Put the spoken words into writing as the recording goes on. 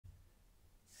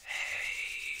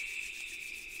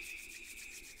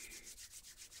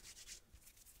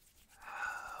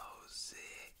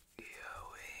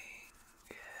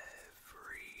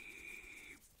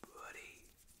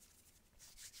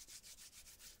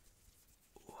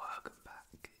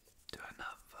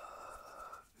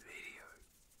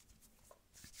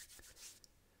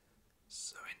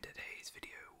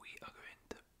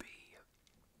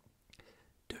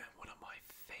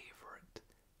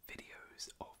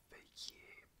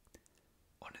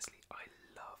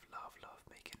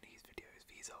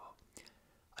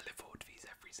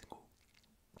every single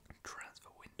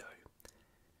transfer window,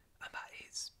 and that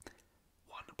is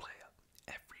one player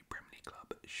every Premier League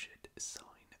club should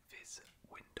sign this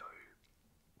window.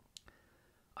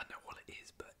 I know what it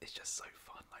is, but it's just so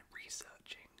fun, like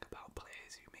researching about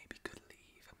players who maybe could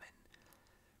leave, and then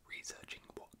researching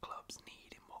what clubs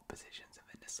need in what positions, and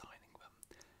then assigning them.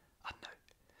 I don't know,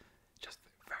 just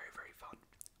very, very fun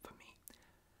for me,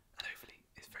 and hopefully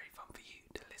it's very fun for you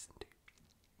to listen to.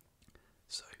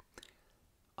 So,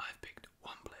 I've picked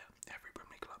one player every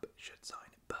Premier League club should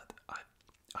sign, but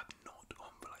I've not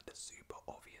gone for like the super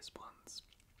obvious ones.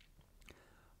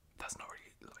 That's not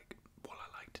really like what I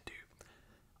like to do.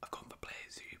 I've gone for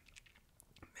players who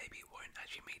maybe won't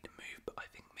actually make the move, but I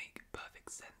think make perfect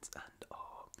sense and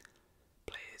are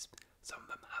players. Some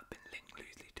of them have been linked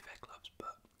loosely to their clubs,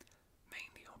 but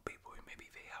mainly on people who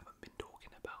maybe they haven't been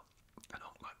talking about and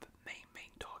aren't like the main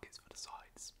targets for the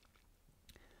sides.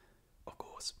 Of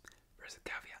course, there is a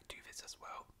caveat to this as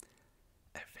well.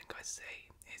 Everything I say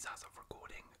is as of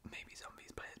recording. Maybe some of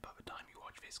these players by the time you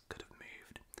watch this could have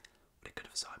moved, or they could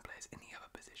have signed players in the other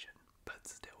position, but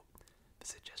still, the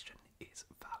suggestion is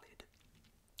valid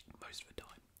most of the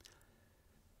time.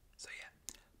 So yeah,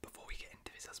 before we get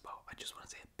into this as well, I just want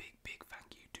to say a big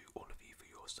thank you to all of you for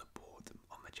your support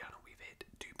on the channel. We've hit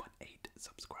 2.8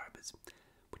 subscribers,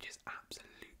 which is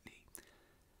absolutely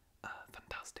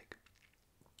fantastic.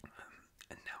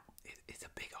 And now it's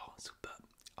a big ask, but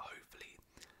hopefully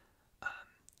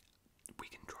we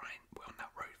can try and we're on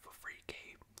that road for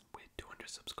 3k with 200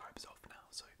 subscribers off now.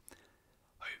 So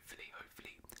hopefully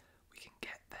we can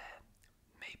get there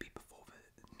maybe before the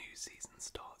new season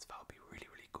starts. That would be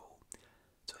really cool.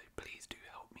 So please do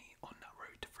help me on that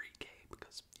road to 3k,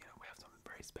 because you know we have something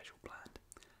very special planned.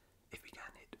 If we can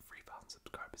hit 3,000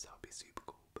 subscribers, that would be super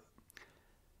cool. But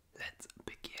let's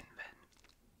begin then.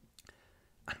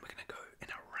 And we're going to go in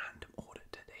a random order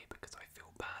today because I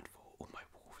feel bad for all my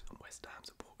Wolves and West Ham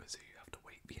supporters who have to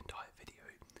wait the entire video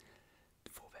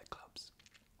for their clubs.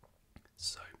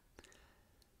 So,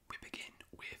 we begin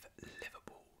with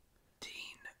Liverpool.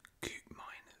 Dean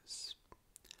Koopmeiners.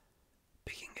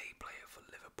 Picking a player for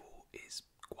Liverpool is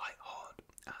quite hard,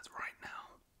 as right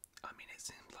now, I mean, it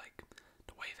seems like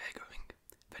the way they're going,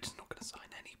 they're just not going to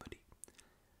sign anybody.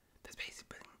 There's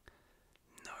basically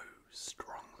no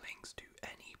strong links to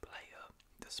any player,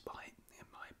 despite, in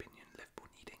my opinion, Liverpool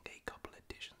needing a couple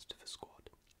additions to the squad.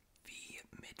 The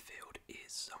midfield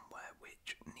is somewhere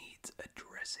which needs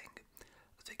addressing,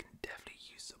 as they can definitely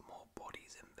use some more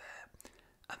bodies in there,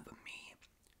 and for me,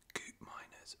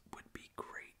 Koopmeiners would be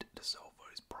great to solve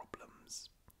those problems.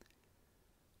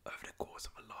 Over the course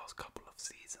of the last couple of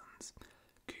seasons,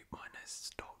 Koopmeiners'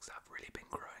 stocks have really been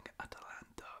growing at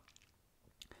Atalanta,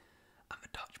 and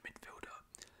the Dutch midfielder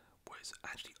was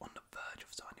actually on the verge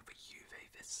of signing for Juve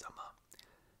this summer.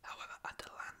 However,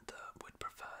 Atalanta would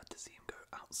prefer to see him go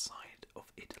outside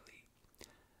of Italy,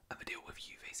 and the deal with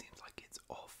Juve seems like it's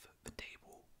off the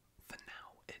table, for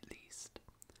now at least.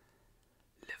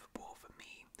 Liverpool, for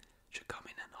me, should come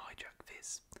in and hijack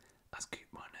this, as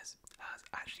Koopmeiners has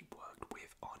actually worked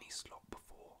with Arne Slot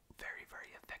before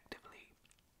very effectively.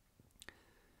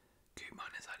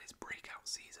 Koopmeiners had his breakout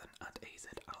season at AZ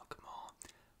Alkmaar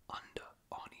under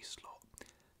Arne Slot,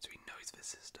 so he knows the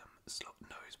system. Slot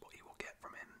knows what he will get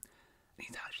from him, and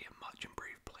he's actually a much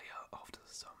improved player after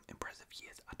some impressive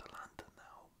years at Atalanta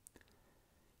now.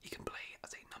 He can play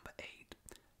as a number 8,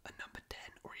 a number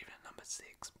 10, or even a number 6,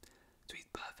 so he's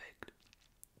perfect.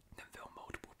 Can fill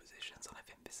multiple positions, and I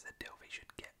think this is a deal they should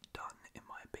get done, in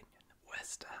my opinion.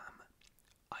 West Ham,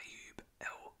 Ayoub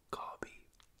El Gharbi.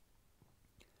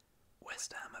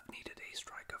 West Ham have needed a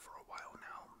striker for a while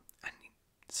now, and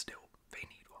still they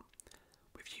need one.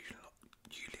 With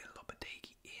Julian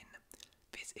Lopetegui in,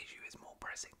 this issue is more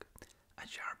pressing, and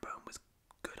Sharon Bone was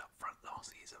good up front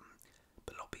last season,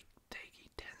 but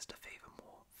Lopetegui tends to favour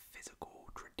more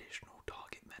physical, traditional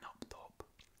target men up top.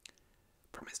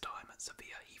 From his time at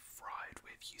Sevilla, he thrived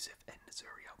with Youssef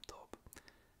En-Nesyri up top,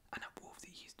 and at Wolves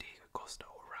he used Diego Costa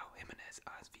or Raul Jimenez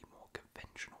as the more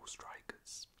conventional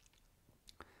strikers.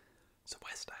 So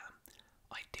West Ham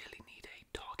ideally need a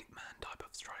target man type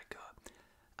of striker,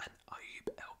 and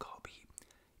Ayoub El Gharbi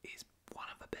is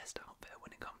one of the best out there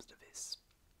when it comes to this.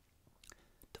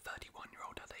 The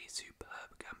 31-year-old had a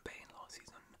superb campaign last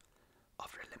season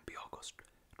after Olympiacos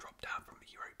dropped down from the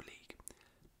Europa League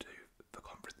to the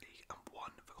Conference League and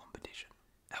won the competition.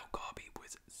 El Gharbi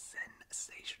was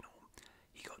sensational.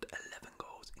 He got 11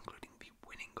 goals, including the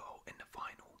winning goal in the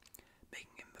final,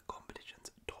 making him the competition's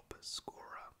top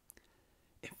scorer.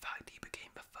 In fact, he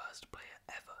became the first player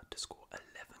ever to score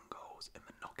 11 goals in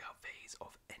the knockout phase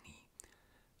of any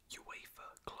UEFA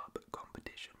club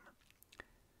competition.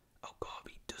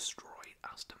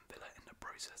 Aston Villa in the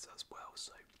process as well,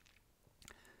 so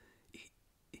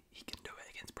he can do it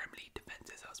against Premier League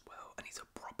defences as well, and he's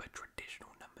a proper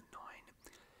traditional number 9.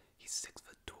 He's 6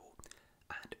 foot tall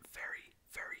and very,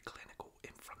 very clinical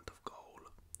in front of goal.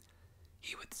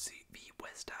 He would suit the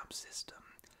West Ham system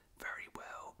very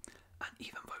well, and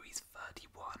even though he's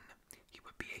 31, he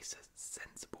would be a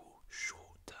sensible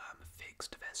short-term fix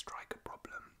to their striker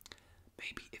problem.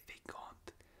 Maybe if they can't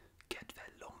get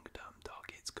their long-term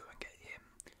targets, go and get him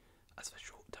as the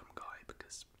short-term guy,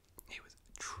 because he was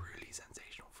truly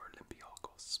sensational for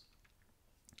Olympiacos.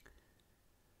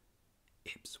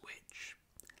 Ipswich,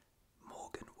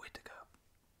 Morgan Whittaker.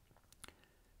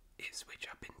 Ipswich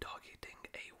have been targeting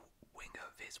a winger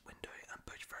this window and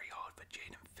pushed very hard for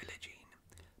Jaden Philogene,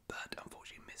 but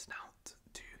unfortunately missed out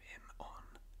to him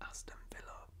on Aston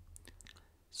Villa.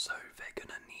 So they're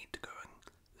gonna need to go and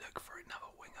look for another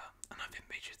winger, and I think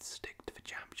they should stick to the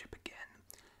Championship again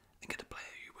and get a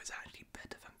player who was actually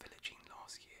better than Philogene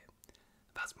last year.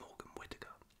 That's Morgan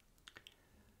Whittaker.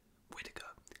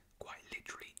 Whittaker quite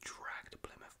literally dragged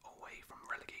Plymouth away from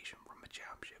relegation from the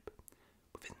Championship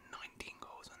with his 19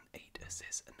 goals and 8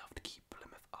 assists, enough to keep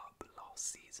Plymouth up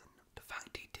last season. The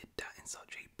fact he did that in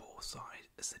such a poor side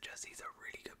suggests he's a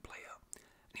really good player,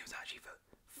 and he was actually the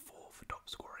 4th top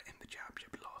scorer in the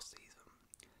Championship last season.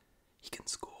 He can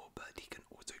score, but he can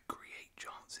also create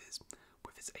chances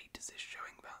with his 8 assists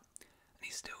showing that, and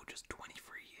he's still just 23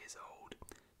 years old.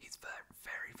 He's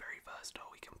very, very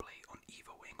versatile. He can play on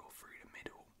either wing or through the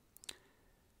middle.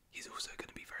 He's also going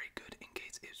to be very good in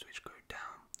case Ipswich go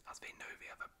down, as they know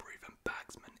they have a proven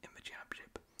bagsman in the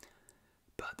Championship.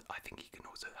 But I think he can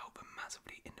also help them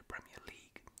massively in the Premier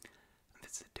League, and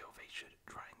this is a deal they should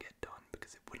try and get done,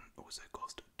 because it wouldn't also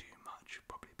cost too much,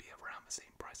 probably be around the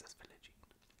same price as Philogene.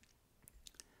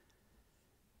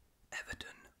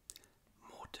 Everton,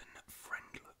 Morton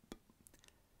Friendlup.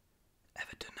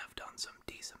 Everton have done some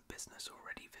decent business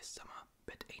already this summer,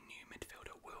 but a new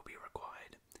midfielder will be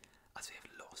required, as they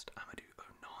have lost Amadou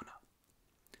Onana.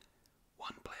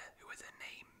 One player who is a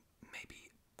name maybe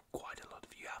quite a lot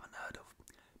of you haven't heard of,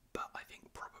 but I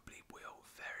think probably will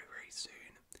very, very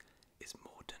soon, is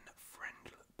Morton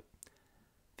Friendlup.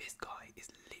 This guy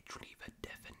is literally the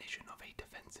definition of a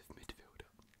defensive midfielder.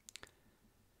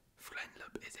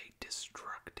 Friendlup is a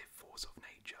destructive force of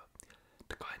nature,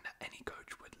 the kind that any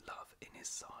coach would love in his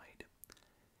side.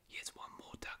 He has won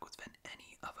more tackles than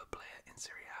any other player in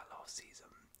Serie A last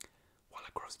season, while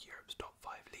across Europe's top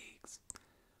 5 leagues,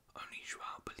 only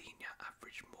Joao Bellinha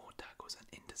averaged more tackles and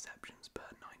interceptions per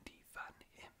 90 than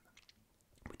him,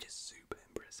 which is super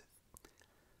impressive.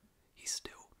 He's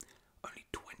still only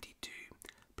 22,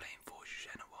 playing for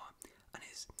Genoa, and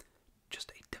is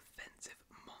just a defensive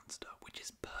monster, which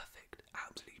is perfect,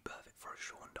 absolutely perfect for a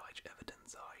Sean Dyche Everton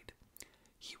side.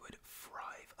 He would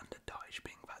thrive under Dyche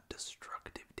being that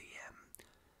destructive DM.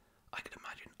 I could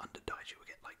imagine under Dyche he would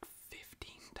get like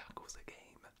 15 tackles a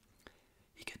game.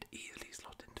 He could easily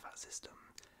slot into that system.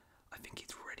 I think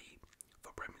he's ready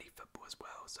for Premier League football as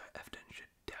well, so Everton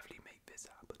should definitely make this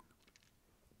happen.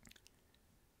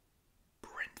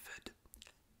 Brentford,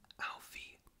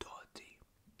 Alfie Doherty.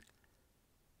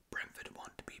 Brentford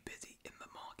want to be busy in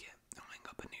the market, eyeing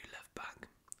up a new left back,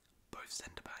 both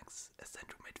centre backs, a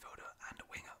central midfielder and a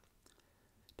winger.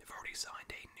 They've already signed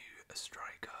a new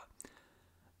striker,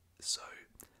 so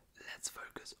let's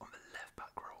focus on the left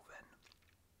back role then.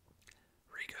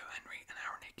 Rico Henry and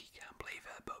Aaron Hickey can play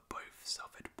there, but both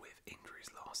suffered with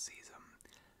injuries last season,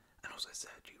 and also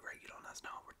Sergio Reguilon has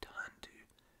now returned to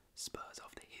Spurs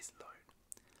after his loan.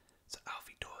 So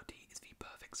Alfie Doherty is the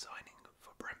perfect signing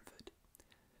for Brentford.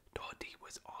 Doherty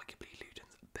was arguably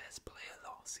Luton's best player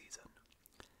last season.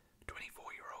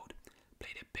 24-year-old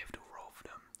played a pivotal role for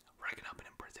them, racking up an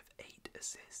impressive 8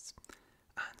 assists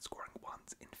and scoring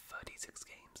once in 36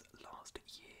 games last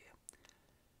year.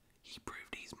 He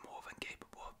proved he's more than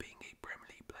capable of being a Premier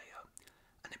League player,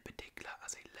 and in particular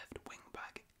as a left wing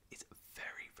back is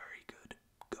very, very good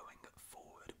going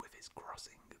forward with his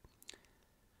crossing.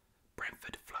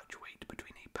 Brentford fluctuate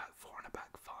between a back 4 and a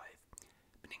back 5,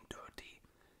 meaning Doherty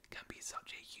can be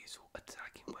such a useful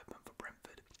attacking weapon for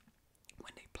Brentford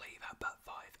when they play that back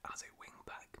 5 as a wing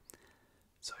back.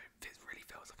 So this really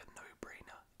feels like a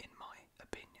no-brainer in my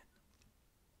opinion.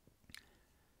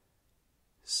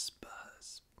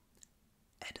 Spurs,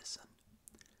 Edison.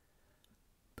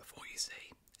 Before you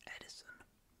say Edison,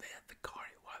 they have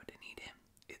Vicario, why would they need him?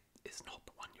 It's not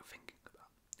the one you're thinking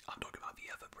about. I'm talking about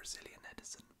the other Brazilian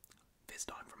Edison, this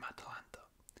time from Atalanta.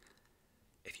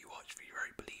 If you watched the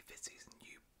Europa League this season,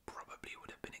 you probably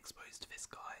would have been exposed to this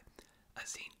guy and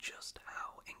seen just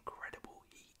how incredible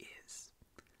he is.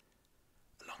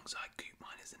 Along Alongside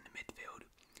Koopmeiners in the midfield,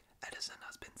 Ederson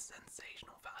has been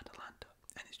sensational for Atalanta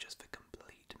and is just the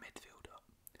complete midfielder.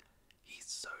 He's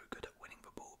so good at winning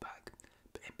the ball back,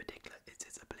 but in particular it's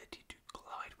his ability to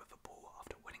glide with the ball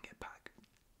after winning it back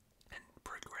and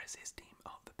progress his team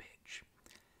up the pitch.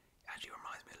 It actually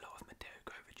reminds me a lot of Mateo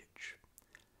Kovacic.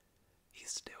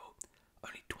 He's still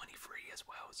only 23 as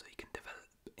well, so he can develop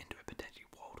into a potentially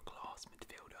world-class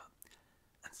midfielder.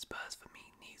 And Spurs, for me,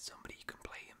 need somebody who can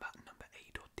play in that number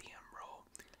 8 or DM role.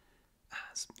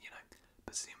 As,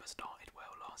 Basuma started well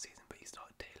last season, but he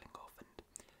started tailing off, and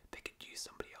they could use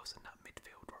somebody else in that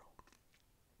midfield role.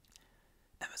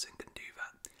 Emerson can do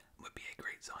that, and would be a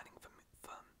great signing for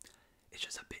them. It's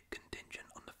just a bit contingent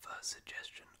on the first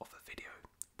suggestion of a video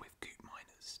with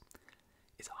Koopmeiners.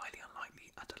 It's highly unlikely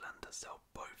Atalanta sell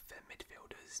both their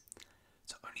midfielders,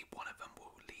 so only one of them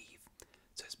will leave,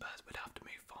 so Spurs would have to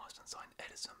move fast and sign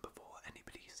Ederson before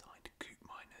anybody signed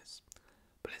Koopmeiners,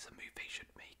 but it's a move they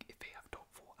should make if they have top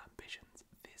 4 ambitions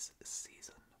this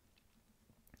season.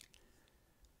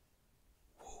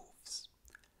 Wolves.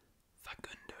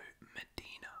 Facundo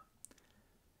Medina.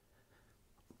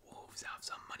 Wolves have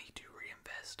some money to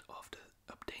reinvest after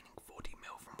obtaining 40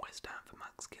 mil from West Ham for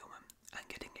Max Gilman, and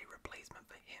getting a replacement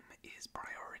for him is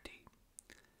priority.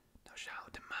 Now shout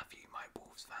out to Matthew, my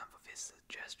Wolves fan, for this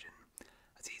suggestion,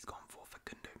 as he's gone for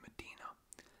Facundo Medina,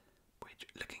 which,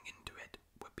 looking into it,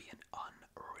 would be an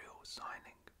unreal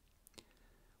signing.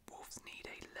 Wolves need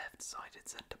a left-sided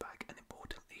centre-back, and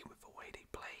importantly, with the way they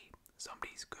play,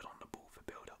 somebody's good on the ball for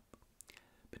build-up.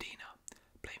 Medina,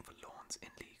 playing for Lens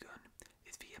in Ligue 1,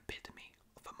 is the epitome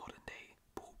of a modern-day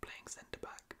ball-playing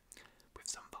centre-back, with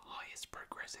some of the highest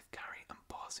progressive carry and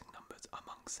passing numbers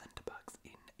among centre-backs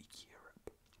in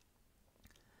Europe.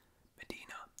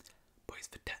 Medina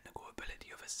boasts the technical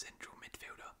ability of a central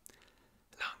midfielder,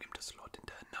 allowing him to slot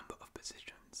into a number of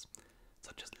positions,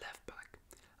 such as left-back,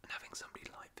 and having somebody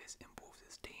like this in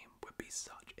Wolves' team would be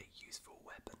such a useful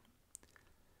weapon.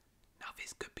 Now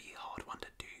this could be a hard one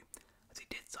to do, as he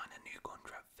did sign a new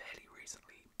contract fairly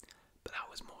recently, but that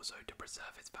was more so to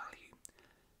preserve its value.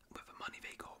 With the money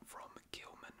they got from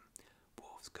Gilman,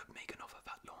 Wolves could make an offer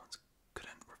that Lens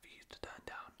couldn't refuse to turn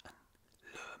down and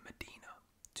lure Medina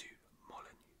to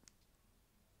Molineux.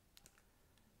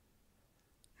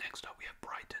 Next up we have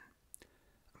Brighton,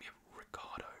 and we have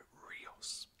Ricardo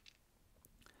Rios.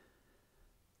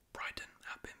 Brighton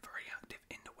have been very active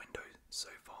in the window so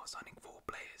far, signing 4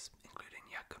 players, including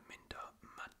Jakob Minter,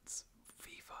 Mats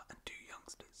FIFA, and 2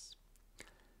 youngsters.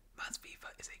 Mats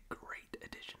FIFA is a great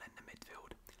addition in the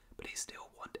midfield, but they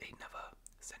still want another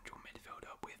central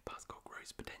midfielder, with Pascal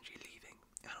Gross potentially leaving,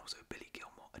 and also Billy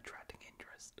Gilmore attracting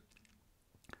interest.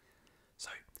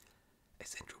 So, a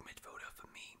central midfielder for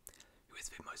me, who is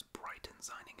the most Brighton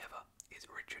signing ever, is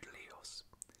Richard Leos.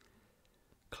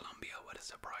 Colombia were the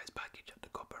surprise package at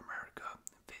the Copa America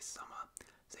this summer,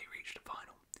 as they reached the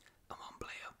final, and one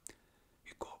player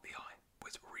who caught the eye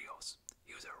was Rios.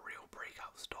 He was a real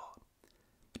breakout star.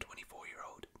 The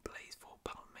 24-year-old plays for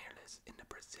Palmeiras in the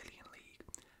Brazilian league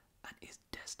and is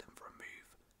destined for a move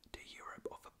to Europe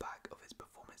off the back of his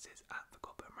performances at the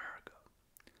Copa America.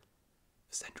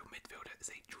 The central midfielder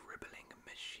is a dribbling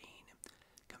machine,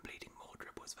 completing more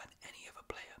dribbles than any other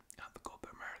player at the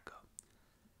Copa America.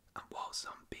 And while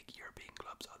some big European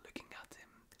clubs are looking at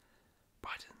him,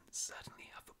 Brighton certainly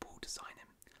have the ball to sign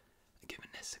him, and given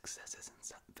their successes in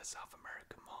the South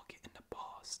American market in the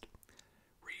past,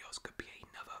 Rios could be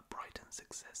another Brighton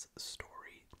success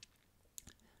story,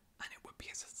 and it would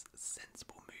be a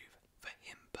sensible move for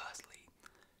him personally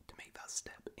to make that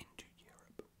step into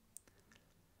Europe.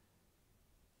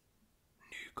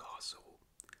 Newcastle,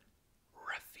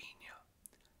 Rafinha.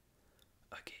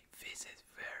 Okay, this is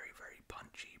very, very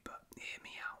punchy, but hear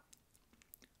me out.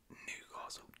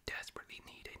 Newcastle desperately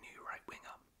need a new right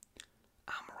winger.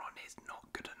 Almiron is not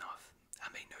good enough,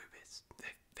 and they know this.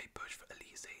 They pushed for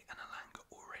Elise and Alanga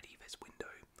already this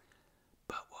window,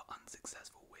 but were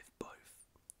unsuccessful with both.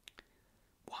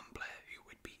 One player who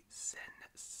would be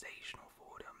sensational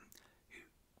for them, who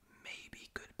maybe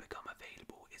could become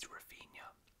available, is Rafinha.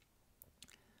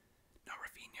 Now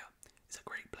Rafinha is a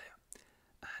great player,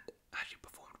 and actually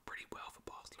performed pretty well for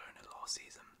Barcelona last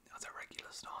season as a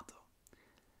regular starter.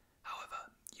 However,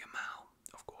 Yamal,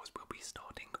 of course, will be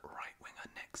starting right winger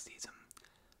next season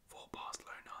for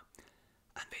Barcelona,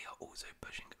 and they are also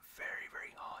pushing very,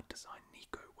 very hard to sign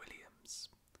Nico Williams.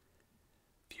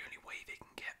 The only way they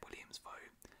can get Williams though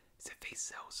is if they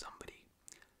sell somebody,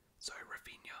 so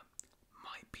Rafinha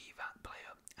might be that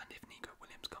player, and if Nico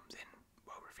Williams comes in,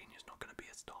 well, Rafinha's not going to be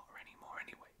a starter anymore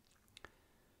anyway.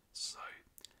 So,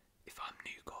 if I'm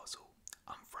Newcastle,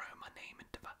 I'm throwing my name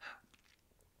into the hat.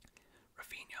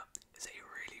 Rafinha is a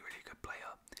really, really good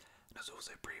player and has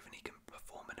also proven he can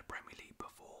perform in the Premier League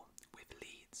before with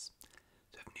Leeds.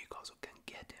 So if Newcastle can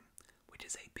get him, which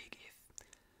is a big if,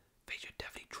 they should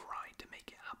definitely try to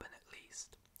make it happen at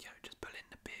least. Just pull in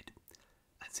the bid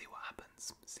and see what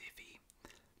happens. See if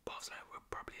Barcelona will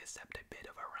probably accept a bid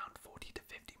of around 40 to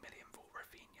 50 million for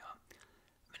Rafinha.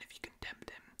 I mean, if you can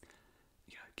tempt him,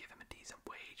 give him a decent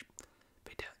wage,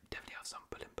 they definitely have some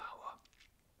pulling power.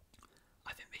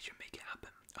 I think they should make it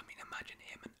happen. I mean, imagine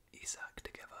him and Isak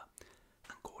together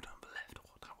and Gordon on the left.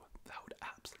 Oh, that would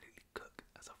absolutely cook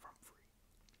as a front three.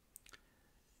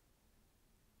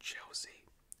 Chelsea,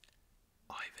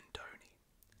 Ivan Toney.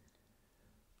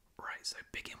 Right, so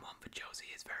picking one for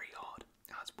Chelsea is very hard.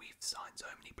 As we've signed so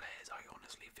many players, I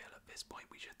honestly feel at this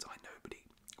point we should sign nobody.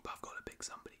 But I've got to pick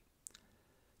somebody.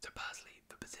 So personally,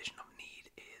 the position of need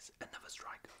is another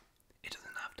striker. It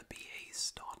doesn't have to be a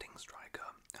starting striker,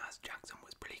 as Jackson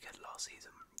was pretty good last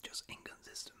season, just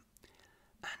inconsistent,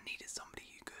 and needed somebody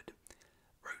who could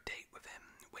rotate with him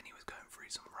when he was going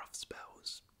through some rough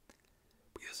spells.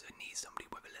 We also need somebody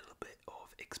with a little bit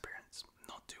of experience,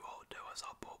 not too old though, as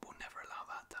our board will never allow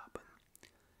that to happen.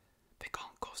 They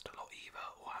can't cost a lot either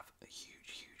or have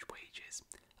huge wages,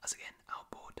 as again, our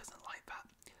board doesn't like that,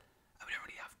 and we don't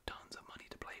really have tons of money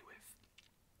to play with.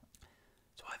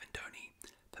 So Ivan Toney,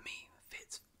 for me,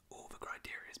 fits all the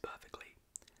criteria perfectly.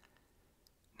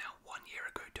 Now, 1 year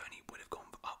ago, Toney would have gone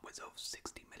for upwards of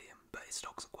 60 million, but his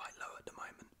stocks are quite low at the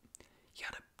moment. He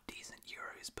had a decent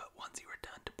Euros, but once he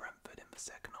returned to Brentford in the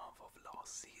second half of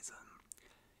last season,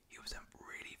 he wasn't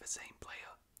really the same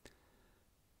player.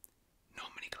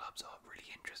 Not many clubs are really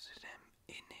interested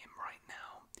in him right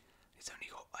now. He's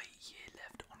only got a year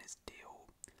left on his deal.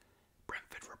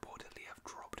 Brentford reportedly have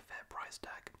dropped their price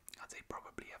tag, as they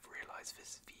probably have realised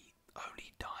this is the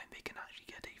only time they can actually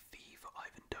get a fee for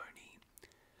Ivan Toney.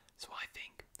 So I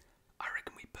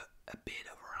reckon we put a bid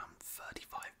of around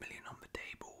 35 million on the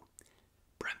table.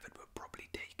 Brentford would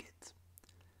probably take it.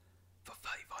 For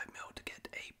 35 mil to get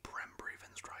a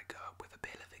Prem-proven striker with a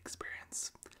bit of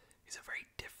experience is a very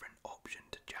different option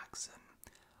to Jackson.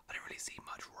 I don't really see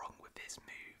much wrong with this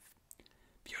move.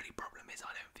 The only problem is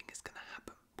I don't think it's going to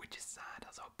happen, which is sad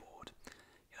as our board,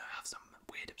 have some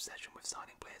weird obsession with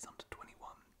signing players under 21.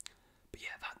 But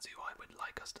yeah, that's who I would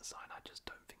like us to sign. I just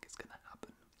don't think it's going to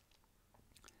happen.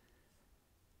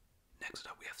 Next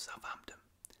up we have Southampton.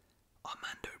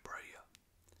 Armando Broja.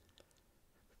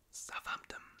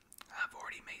 Southampton have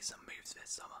already made some moves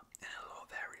this summer in a lot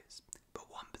of areas, but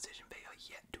one position they are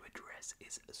yet to address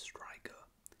is a striker.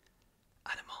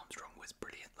 Adam Armstrong was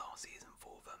brilliant last season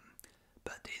for them,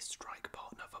 but his strike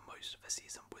partner for most of the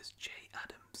season was Jay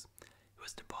Adams, who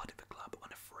has departed the club on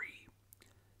a free.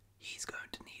 He's going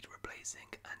to need replacing,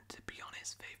 and to be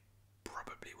honest, they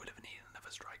probably would have needed another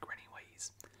striker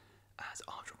anyways, as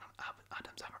Armstrong and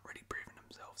Adams haven't really proven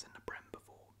themselves in the Prem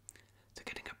before, so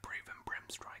getting a proven Prem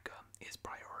striker is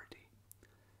priority.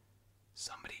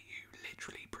 Somebody who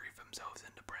literally proved themselves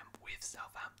in the Prem with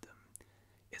Southampton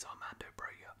is Armando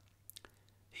Broja.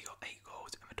 He got 8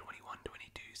 goals in the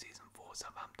 21-22 season for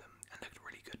Southampton and looked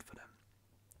really good for them.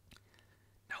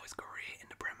 Now his career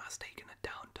in the Prem has taken a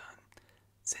downturn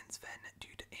since then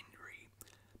due to injury,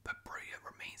 but Broja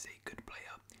remains a good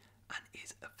player and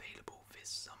is available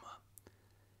this summer.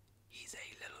 He's a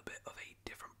little bit of a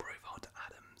different profile to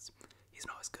Adams. He's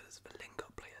not as good as the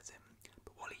link-up play as him,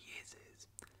 but what he is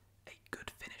a good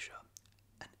finisher,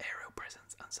 an aerial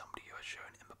presence, and somebody who has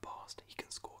shown in the past he can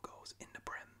score goals in the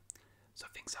Prem. So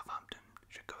I think Southampton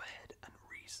should go ahead and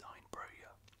re-sign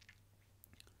Broja.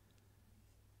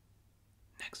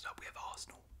 Next up we have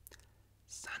Arsenal.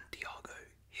 Santiago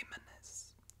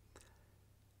Jimenez.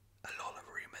 A lot of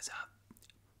rumours have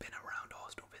been around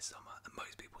Arsenal this summer, and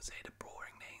most people say the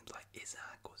boring names like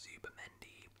Isak or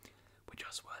Zubamendi, which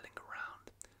are swirling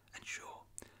around. And sure,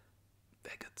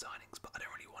 they're good signings, but I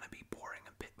don't really want to be boring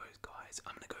and pick those guys.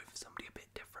 I'm going to go for somebody a bit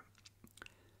different.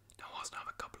 Now Arsenal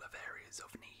have a couple of areas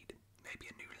of need.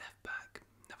 Maybe a new left back,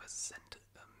 another centre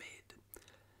mid,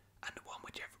 and the one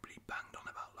which everybody banged on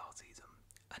about last season,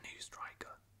 a new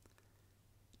striker.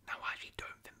 Now I actually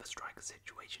don't think the striker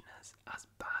situation is as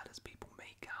bad as people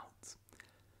make out.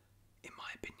 In my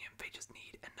opinion, they just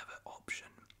need another option,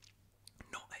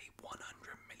 not a 100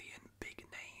 million big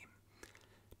name,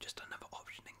 just another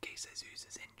option in case Jesus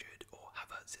is injured or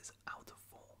Havertz is out of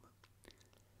form.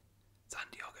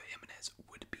 Santiago Jimenez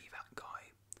would be that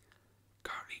guy.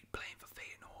 Currently playing for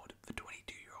Feyenoord, the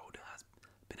 22-year-old has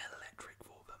been electric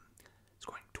for them,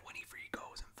 scoring 23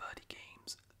 goals in 30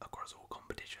 games across all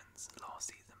competitions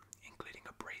last season, including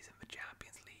a brace in the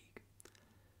Champions League.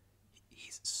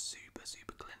 He's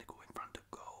super clinical in front of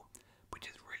goal, which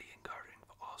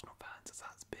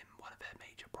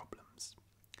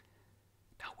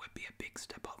be a big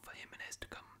step up for Jimenez to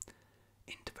come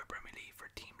into the Premier League for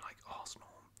a team like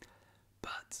Arsenal,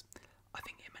 but I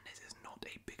think Jimenez is not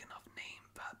a big enough name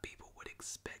that people would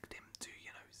expect him to,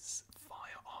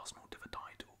 fire Arsenal to the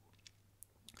title.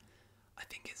 I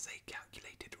think it's a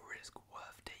calculated risk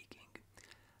worth taking,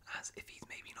 as if he's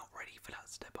maybe not ready for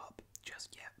that step up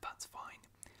just yet, that's fine.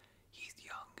 He's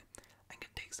young and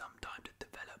can take some time to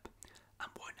develop and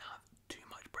won't have too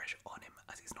much pressure on him,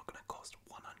 as he's not going to cost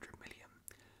 100 million,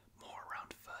 more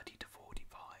around 30 to 45.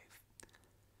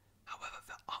 However,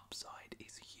 the upside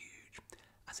is huge,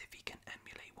 as if he can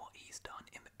emulate what he's done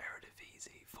in the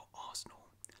Eredivisie for Arsenal,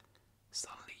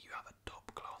 suddenly you have a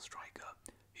top-class striker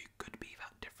who could be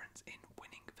that difference in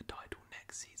winning the title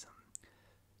next season.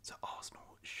 So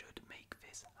Arsenal should make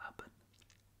this happen.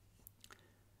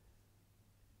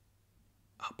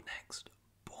 Up next,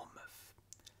 Bournemouth.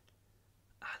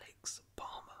 Alex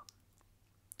Palmer.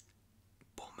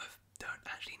 Bournemouth don't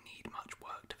actually need much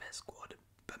work to their squad,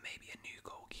 but maybe a new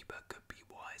goalkeeper could be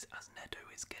wise, as Neto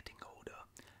is getting older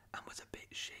and was a bit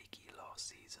shaky last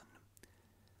season.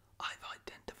 I've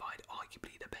identified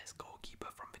arguably the best goalkeeper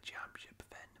from the Championship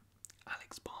then,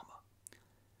 Alex Palmer.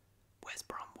 West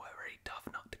Brom were a tough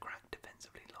nut to crack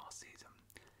defensively last season,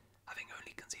 having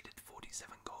only conceded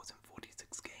 47 goals in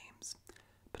 46 games,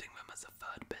 putting them as the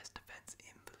third best defence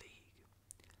in the league.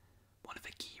 One of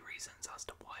the key reasons as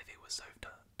to why they were so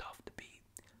tough to beat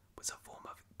was the form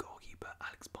of goalkeeper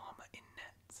Alex Palmer in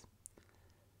nets.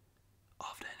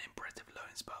 After an impressive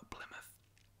loan spell at Plymouth,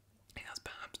 it has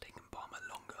perhaps taken Palmer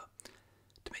longer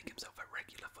to make himself a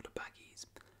regular for the Baggies,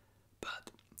 but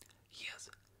he has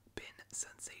been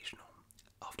sensational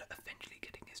after eventually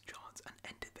getting his chance and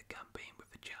ended the campaign with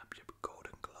the Championship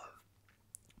Golden Glove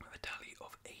with a tally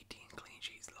of 18 clean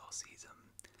sheets last season.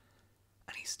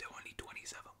 And he's still only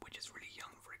 27, which is really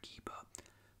young for a keeper,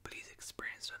 but he's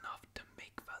experienced enough to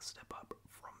make that step up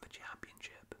from the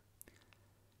Championship.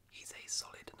 He's a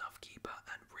solid enough keeper,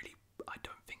 and really I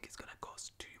don't think it's going to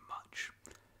cost too much.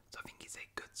 So I think he's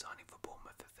a good signing for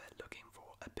Bournemouth if they're looking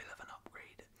for a bit of an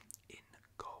upgrade in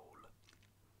goal.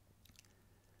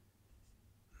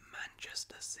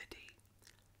 Manchester City.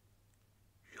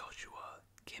 Joshua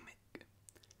Kimmich.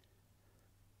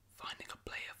 Finding a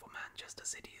player for Manchester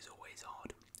City is always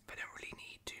hard. They don't really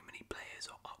need too many players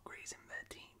or upgrades in their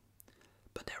team,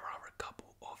 but there are a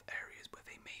couple of areas where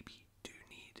they maybe do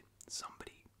need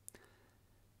somebody.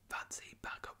 That's a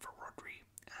backup for Rodri,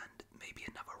 and maybe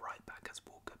another right back as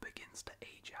Walker begins to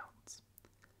age out.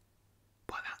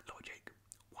 By that logic,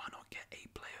 why not get a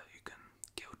player who can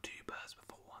kill two birds with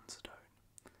one stone?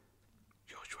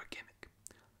 Joshua Kimmich.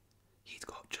 He's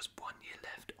got just 1 year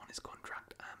left on his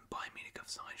contract, and Bayern Munich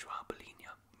have signed Joao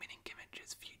Bellinha, meaning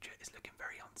Kimmich's future is looking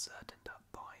very uncertain at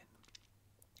Bayern.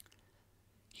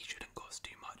 He shouldn't cost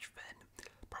too much then,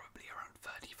 probably around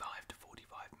 35 to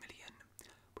 45 million,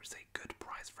 which is a good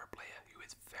price for a player who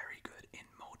is very good in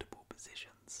multiple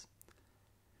positions.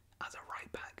 As a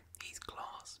right back, he's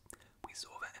class. We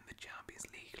saw that in the Champions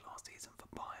League last season for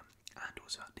Bayern, and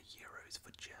also at the Euros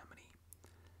for Germany.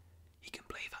 He can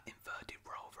play that inverted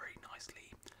role very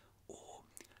nicely, or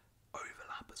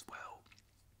overlap as well.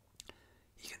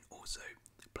 He can also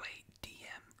play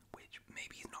DM, which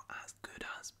maybe he's not as good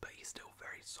as, but he's still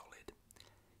very solid.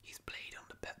 He's played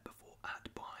under Pep before at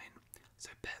Bayern, so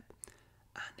Pep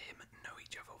and him know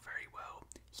each other very well.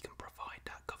 He can provide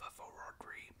that cover for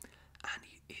Rodri, and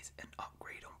he is an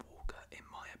upgrade on Walker in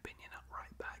my opinion at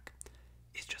right back.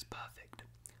 It's just perfect.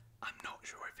 I'm not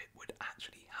sure if it would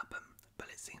actually happen, but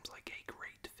it seems like a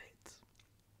great fit.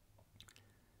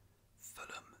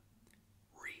 Fulham.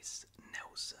 Reece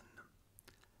Nelson.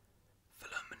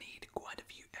 Fulham need quite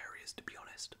a few areas, to be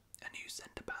honest. A new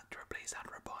centre-back to replace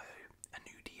Adebayo, a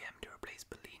new DM to replace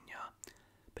Bellinha,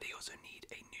 but they also need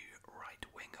a new right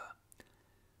winger.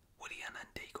 Willian and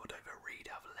Reed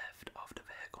have left after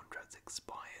their contracts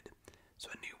expired, so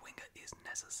a new winger is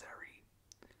necessary.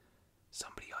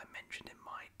 Somebody I mentioned in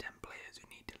my 10 players who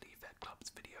need to leave their clubs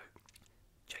video.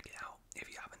 Check it out if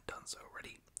you haven't done so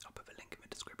already. I'll put the link in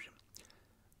the description.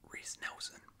 Reece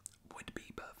Nelson would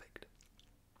be perfect.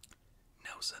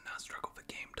 Nelson has struggled for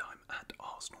game time at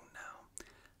Arsenal now,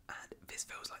 and this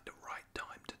feels like the right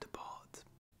time to depart.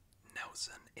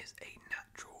 Nelson is a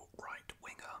natural right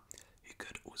winger who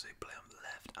could also play on the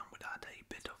left and would add a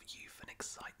bit of youth and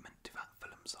excitement to that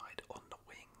Fulham side on the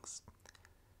wings.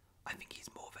 I think he's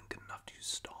more than good enough to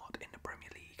start in the Premier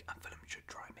League, and Fulham should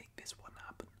try and make this one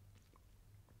happen.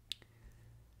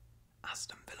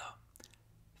 Aston Villa.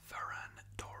 Ferran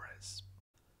Torres.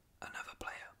 Another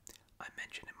player I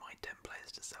mentioned in my 10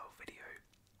 players to sell video.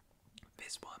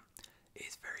 This one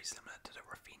is very similar to the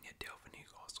Rafinha deal for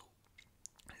Newcastle.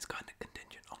 It's kind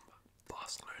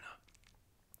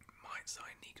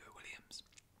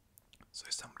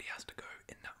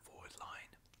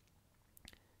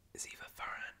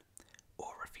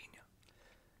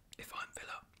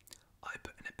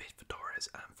Torres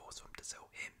and forced them to sell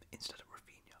him instead of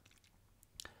Rafinha.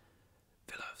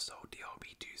 Villa have sold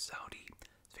DRB to Saudi,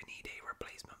 so they need a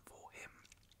replacement for him.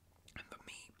 And for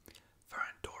me,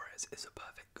 Ferran Torres is a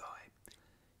perfect guy.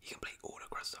 He can play all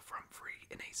across the front three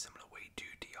in a similar way to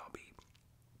DRB,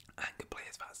 and can play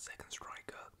as that second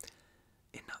striker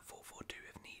in that 4-4-2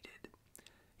 if needed.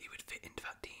 He would fit into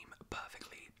that team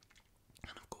perfectly,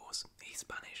 and of course, he's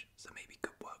Spanish, so maybe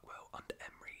could work well under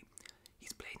Emery.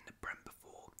 He's played in the Prem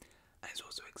before, and he's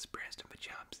also experienced in the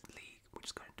Champions League, which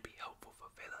is going to be helpful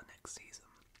for Villa next season.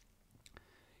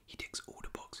 He ticks all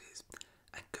the boxes,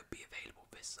 and could be available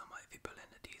this summer if he pull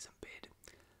in a decent bid,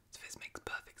 so this makes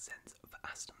perfect sense for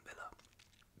Aston Villa.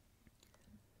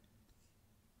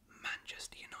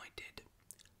 Manchester United,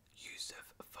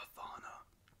 Yusuf Fofana.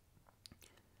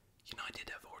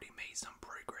 United have already made some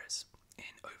progress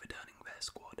in overturning their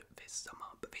squad this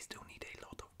summer, but they still need a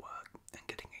lot of work, and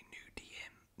getting a new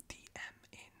DM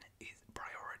in is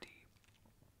priority.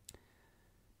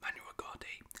 Manuel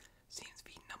Ugarte seems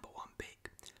the number one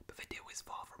pick, but the deal is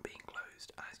far from being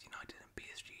closed, as United and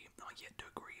PSG are yet to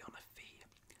agree on a fee.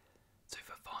 So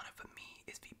Fofana for me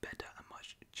is the better and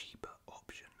much cheaper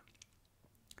option.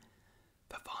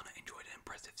 Fofana enjoyed an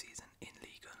impressive season in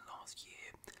Ligue 1 last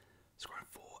year, scoring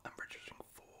 4 and registering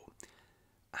 4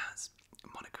 as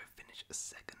Monaco finished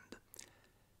second.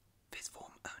 This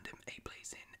form earned him a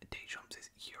place in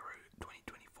Deschamps' Euro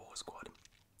 2024 squad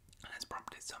and has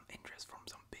prompted some interest from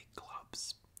some big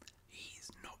clubs.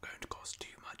 He's not going to cost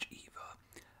too much either,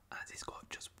 as he's got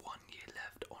just 1 year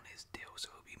left on his deal, so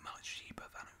he'll be much cheaper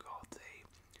than Ugarte.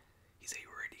 He's a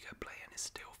really good player and is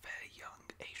still fairly young,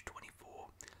 age 24,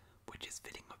 which is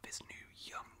fitting with this new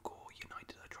young core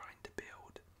United are trying to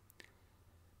build.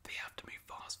 They have to move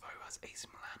fast though, as AC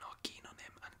Milan are keen on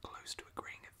him and close to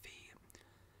agreeing a fee.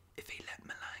 If they let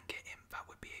Milan get him, that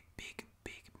would be a big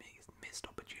missed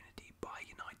opportunity by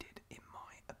United, in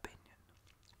my opinion.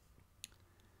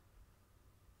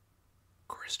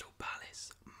 Crystal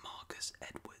Palace, Marcus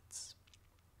Edwards.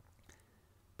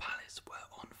 Palace were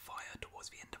on fire towards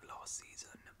the end of last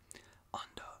season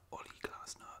under Oli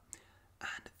Glasner,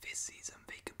 and this season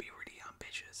they could be really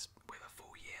ambitious. With a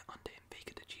full year under him, they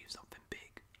could achieve something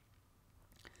big.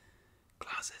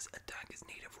 Glasner's attack is in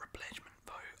need of replenishment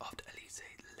though, after Elise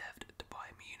left to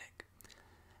Bayern Munich,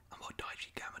 and while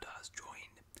Daichi Kamada has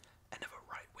joined, another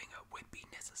right winger would be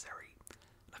necessary,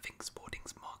 and I think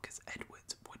Sporting's Marcus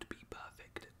Edwards would be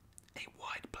perfect. A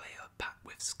wide player packed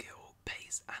with skill,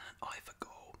 pace and an eye for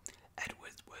goal,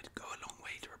 Edwards would go a long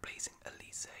way to replacing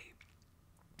Elise.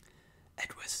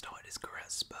 Edwards started his career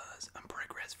at Spurs and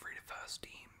progressed through the first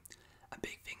team, and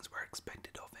big things were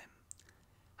expected of him.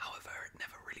 However, it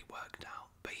never really worked out,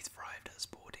 but he's thrived at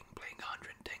Sporting, playing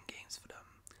 110 games for them,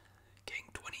 getting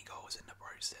 20 goals in the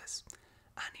process,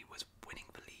 and he was winning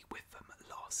the league with them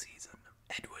last season.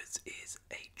 Edwards is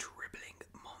a dribbling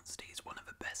monster. He's one of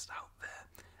the best out there,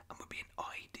 and would be an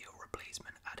ideal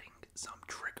replacement, adding some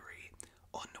trickery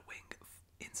on the wing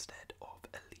instead of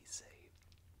Elise.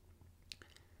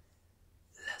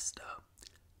 Leicester,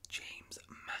 James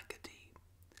McAtee.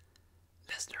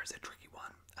 Leicester is a tricky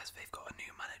one, as they've got a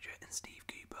new manager in Steve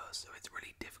Cooper, so it's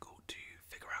really difficult to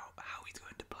figure out how he's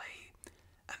going to play,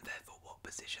 and therefore what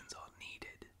positions are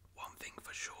needed. One thing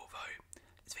for sure though,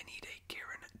 is they need a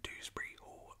Kieran Dewsbury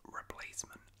Hall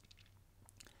replacement.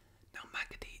 Now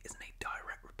McAtee isn't a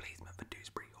direct replacement for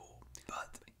Dewsbury Hall,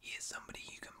 but he is somebody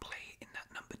you can play in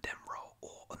that number 10 role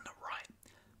or on the right,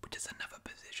 which is another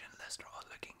position Leicester are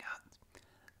looking at,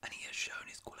 and he has shown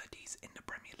his qualities in the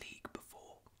Premier League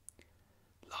before.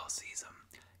 Last season,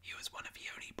 he was one of the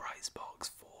only bright sparks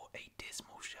for a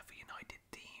dismal Sheffield United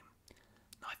team,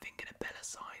 and I think in a better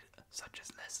side such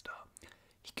as Leicester,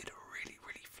 he could really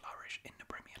flourish in the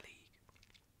Premier League.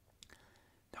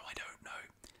 Now I don't know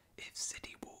if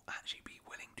City will actually be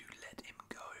willing to let him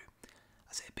go,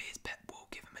 as it appears Pep will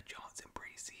give him a chance in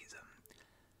pre-season,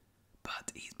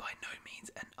 but he's by no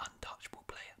means an untouchable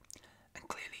player, and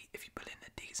clearly if you put in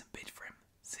a decent bid for him,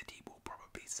 City will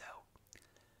probably sell.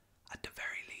 At the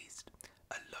very least,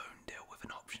 a loan deal with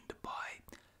an option to buy,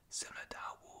 similar to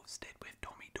how Wolves did with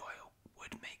Tommy Doyle,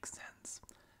 would make sense,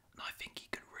 and I think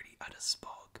he could really add a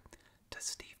spark to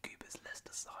Steve Cooper's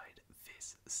Leicester side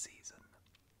this season.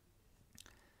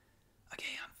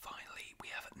 Okay, and finally we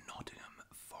have Nottingham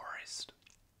Forest.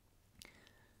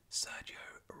 Sergio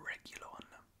Reguilon.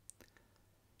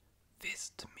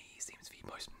 This to me seems the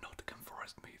most Nottingham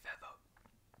Forest move ever.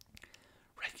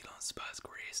 Reguilon's Spurs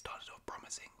career started off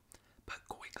promising, but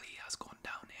quickly has gone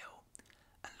downhill,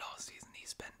 and last season he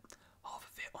spent half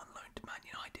of it on loan to Man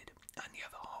United and the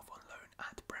other half on loan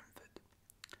at Brentford.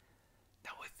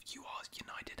 Now if you ask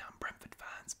United and Brentford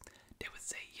fans, they would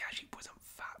say he actually wasn't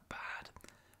that bad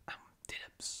and did a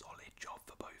solid job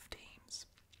for both teams.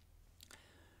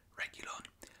 Regulon,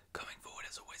 going forward,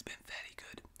 has always been fairly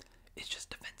good. It's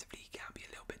just defensively he can be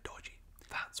a little bit dodgy.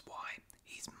 That's why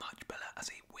he's much better as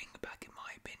a wing back in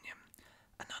my opinion.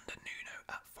 And under Nuno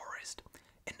at Forest,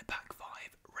 in the back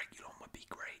five, Regulon would be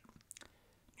great.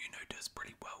 Nuno does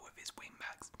pretty well with his wing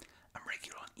backs, and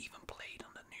Regulon even played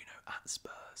under Nuno at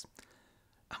Spurs.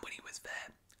 And when he was there,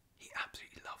 he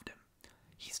absolutely loved him.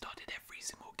 He started every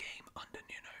single game under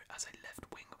Nuno as a left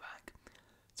wing back,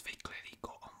 so they clearly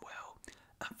got on well,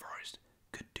 and Forest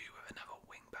could do with another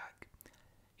wing back.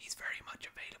 He's very much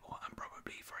available and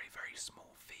probably for a very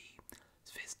small fee,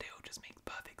 so this deal just makes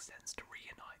perfect sense to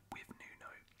reunite with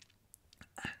Nuno.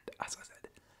 And as I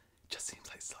said, just seems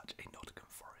like such a Nottingham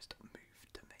Forest move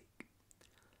to make.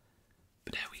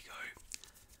 But there we go.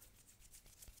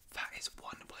 That is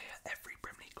one player every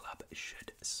Premier League club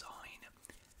should sign.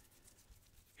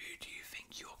 Who do you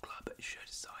think your club should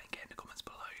sign? Get in the comments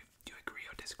below. Do you agree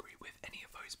or disagree with any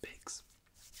of those picks?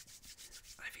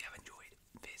 And if you have enjoyed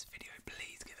this video,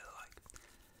 please